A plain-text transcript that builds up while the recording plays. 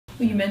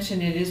Well, you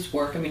mentioned it is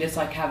work. I mean, it's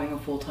like having a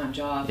full-time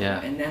job,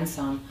 Yeah. and then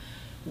some.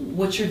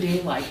 What's your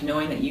day like,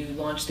 knowing that you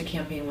launched the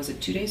campaign? Was it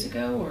 2 days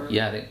ago, or?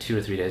 Yeah, I think 2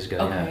 or 3 days ago.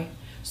 Okay. Yeah.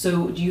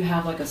 So do you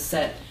have like a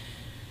set,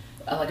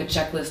 like a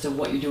checklist of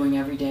what you're doing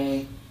every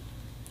day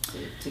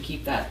to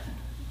keep that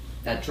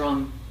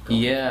drum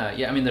going?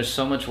 Yeah. I mean, there's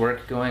so much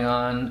work going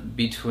on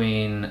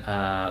between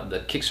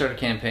the Kickstarter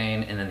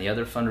campaign and then the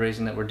other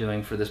fundraising that we're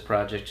doing for this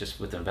project, just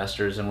with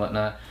investors and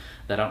whatnot,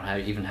 that I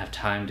don't even have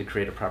time to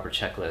create a proper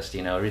checklist.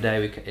 You know, every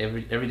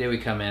day we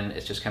come in,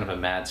 it's just kind of a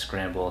mad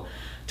scramble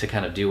to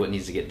kind of do what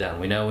needs to get done.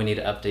 We know we need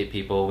to update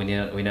people. We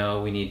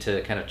know we need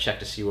to kind of check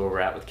to see where we're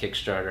at with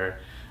Kickstarter.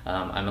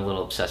 I'm a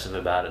little obsessive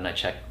about it, and I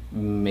check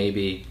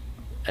maybe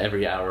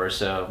every hour or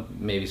so,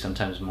 maybe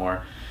sometimes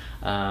more.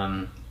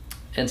 And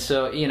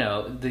so, you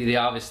know, the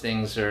obvious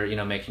things are, you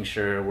know, making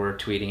sure we're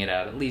tweeting it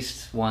out at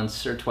least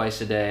once or twice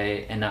a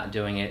day and not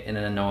doing it in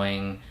an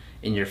annoying,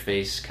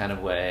 in-your-face kind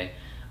of way.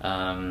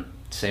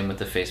 Same with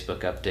the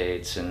Facebook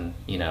updates, and,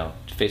 you know,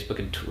 Facebook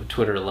and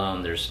Twitter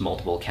alone, there's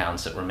multiple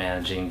accounts that we're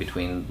managing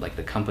between, like,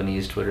 the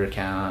company's Twitter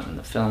account and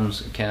the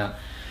film's account.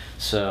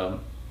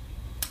 So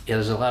yeah,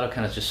 there's a lot of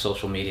kind of just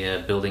social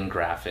media, building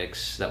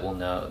graphics that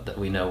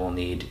we know we'll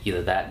need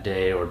either that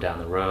day or down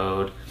the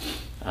road.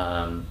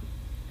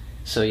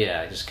 So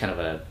yeah, just kind of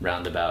a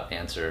roundabout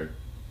answer,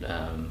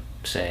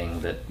 saying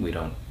that we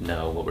don't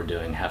know what we're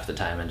doing half the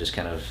time, and just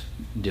kind of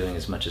doing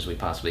as much as we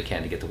possibly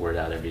can to get the word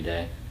out every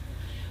day.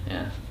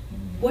 Yeah.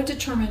 What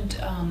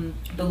determined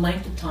the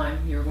length of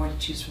time you were going to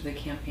choose for the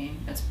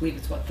campaign? I believe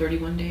it's what,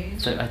 31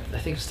 days? So I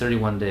think it's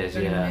 31 days.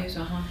 31 yeah. days,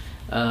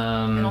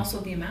 and also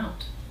the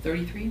amount,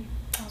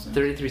 33,000.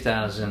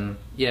 33,000.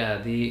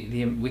 Yeah.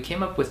 We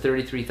came up with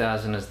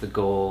 33,000 as the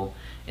goal,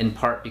 in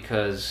part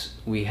because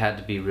we had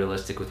to be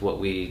realistic with what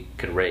we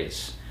could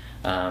raise,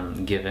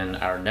 given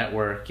our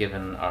network,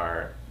 given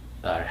our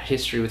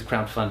history with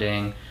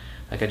crowdfunding.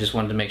 Like, I just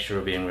wanted to make sure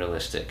we're being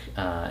realistic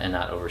and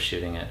not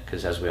overshooting it,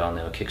 because as we all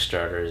know,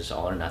 Kickstarter is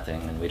all or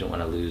nothing, and we don't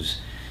want to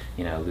lose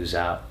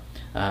out.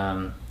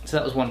 So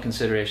that was one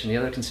consideration. The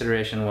other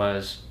consideration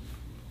was,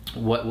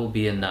 what will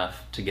be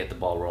enough to get the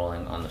ball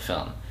rolling on the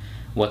film?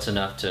 What's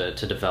enough to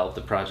develop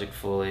the project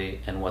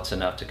fully, and what's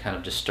enough to kind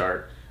of just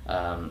start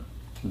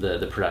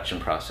the production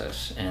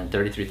process? And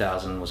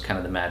 33,000 was kind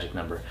of the magic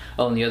number.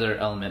 Oh, and the other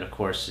element, of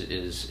course,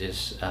 is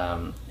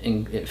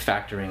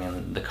factoring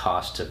in the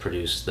cost to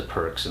produce the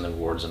perks and the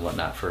rewards and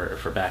whatnot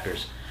for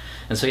backers.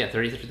 And so yeah,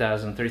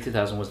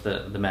 33,000 was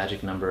the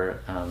magic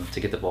number to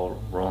get the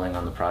ball rolling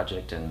on the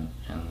project, and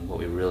what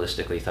we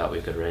realistically thought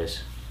we could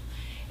raise.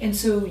 And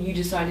so you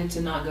decided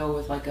to not go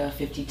with like a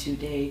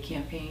 52-day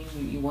campaign.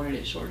 You wanted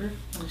it shorter.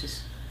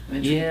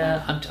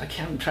 Yeah,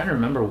 I'm trying to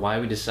remember why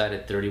we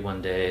decided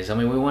 31 days. I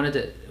mean, we wanted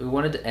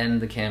to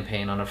end the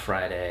campaign on a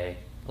Friday,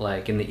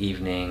 like in the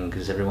evening,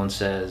 because everyone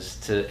says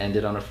to end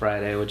it on a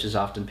Friday, which is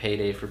often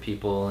payday for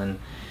people, and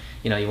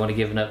you know, you want to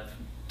give enough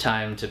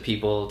time to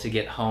people to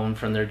get home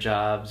from their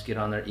jobs, get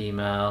on their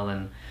email,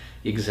 and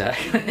do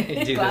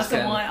glass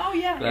of wine. Oh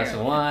yeah, glass of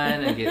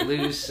wine, and get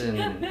loose,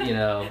 and you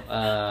know,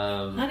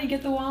 honey,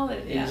 get the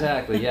wallet. Yeah.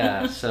 Exactly,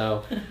 yeah.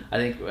 So I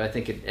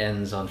think it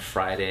ends on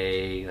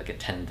Friday, like at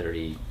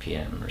 10:30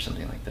 p.m. or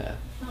something like that.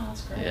 Oh,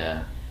 that's great.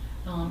 Yeah.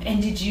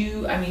 And did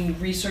you,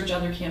 research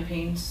other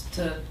campaigns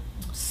to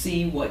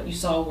see what you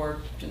saw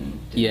worked?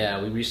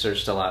 Yeah, we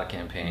researched a lot of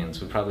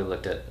campaigns. We probably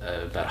looked at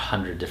about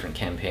 100 different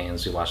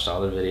campaigns. We watched all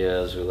their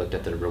videos. We looked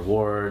at their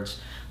rewards,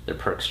 their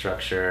perk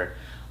structure,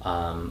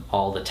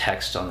 all the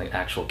text on the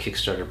actual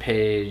Kickstarter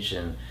page,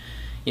 and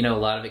you know, a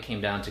lot of it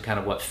came down to kind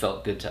of what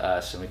felt good to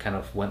us, and we kind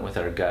of went with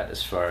our gut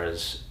as far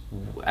as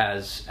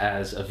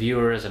a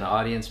viewer, as an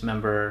audience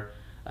member,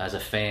 as a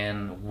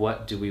fan,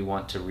 what do we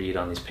want to read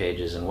on these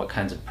pages, and what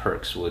kinds of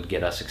perks would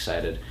get us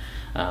excited.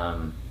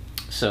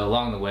 So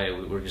along the way,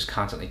 we're just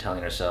constantly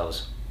telling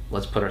ourselves,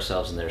 let's put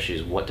ourselves in their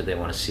shoes. What do they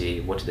want to see?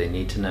 What do they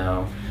need to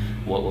know?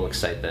 What will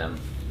excite them?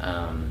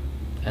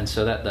 And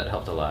so that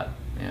helped a lot.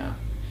 Yeah.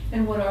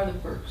 And what are the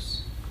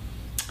perks?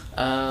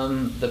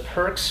 The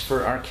perks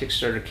for our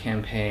Kickstarter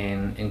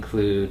campaign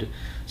include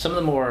some of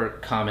the more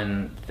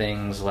common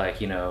things, like,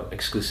 you know,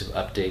 exclusive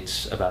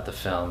updates about the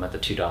film at the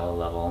 $2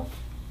 level,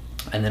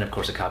 and then of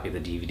course a copy of the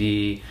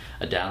DVD,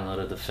 a download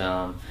of the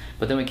film.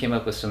 But then we came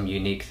up with some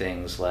unique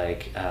things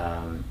like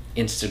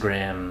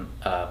Instagram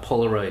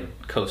Polaroid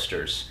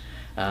coasters.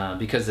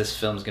 Because this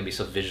film is going to be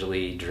so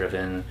visually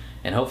driven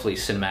and hopefully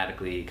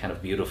cinematically kind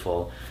of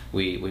beautiful,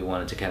 we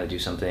wanted to kind of do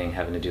something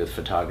having to do with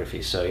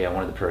photography. So yeah,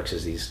 one of the perks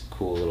is these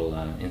cool little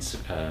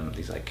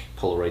these like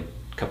Polaroid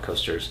cup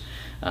coasters,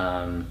 you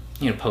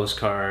know,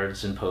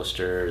 postcards and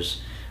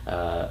posters,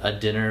 a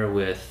dinner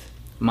with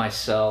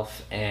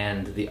myself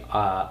and the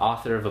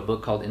author of a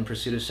book called In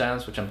Pursuit of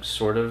Silence, which I'm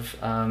sort of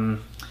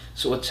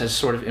which has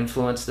sort of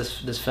influenced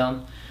this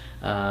film,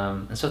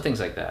 and so things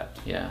like that.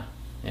 Yeah.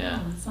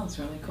 Yeah. Oh, that sounds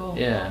really cool.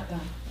 Yeah. I like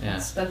that.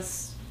 Yeah.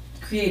 That's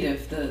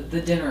creative,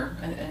 the dinner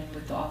and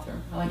with the author.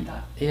 I like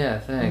that. Yeah,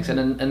 thanks. Mm-hmm.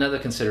 And another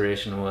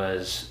consideration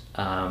was,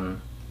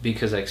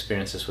 because I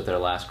experienced this with our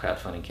last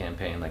crowdfunding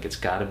campaign, like, it's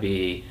got to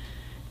be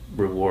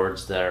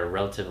rewards that are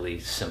relatively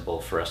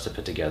simple for us to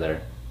put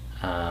together.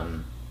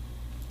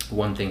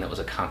 One thing that was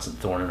a constant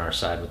thorn in our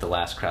side with the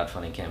last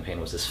crowdfunding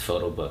campaign was this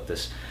photo book,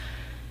 this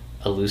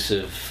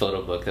elusive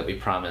photo book that we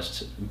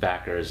promised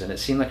backers, and it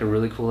seemed like a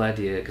really cool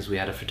idea because we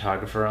had a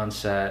photographer on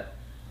set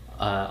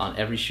on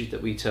every shoot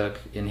that we took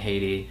in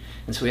Haiti,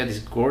 and so we had these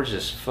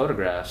gorgeous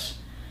photographs,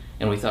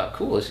 and we thought,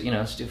 cool, let's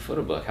do a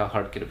photo book. How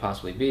hard could it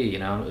possibly be?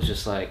 And it was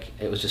just like,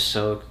 it was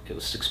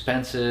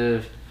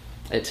expensive.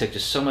 It took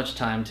just so much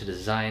time to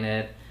design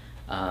it.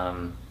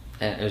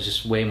 And it was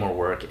just way more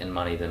work and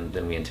money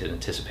than we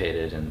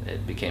anticipated, and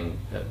it became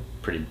a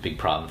pretty big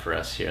problem for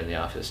us here in the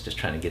office, just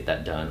trying to get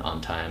that done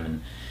on time,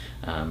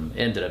 and it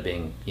ended up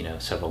being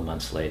several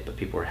months late, but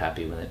people were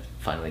happy when it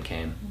finally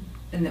came.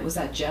 And was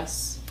that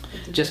Jess?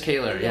 Jess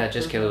Kaler, yeah,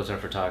 Jess Kaler was our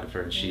photographer,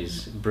 and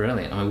she's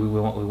brilliant. I mean,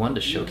 we wanted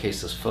to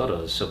showcase those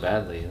photos so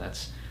badly.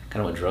 That's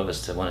kind of what drove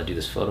us to want to do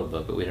this photo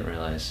book, but we didn't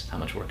realize how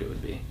much work it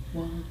would be.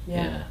 Wow,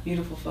 yeah.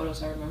 Beautiful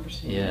photos, I remember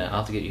seeing. Yeah, I'll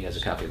have to get you guys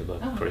a copy of the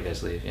book before you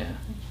guys leave, yeah.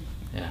 Thank you.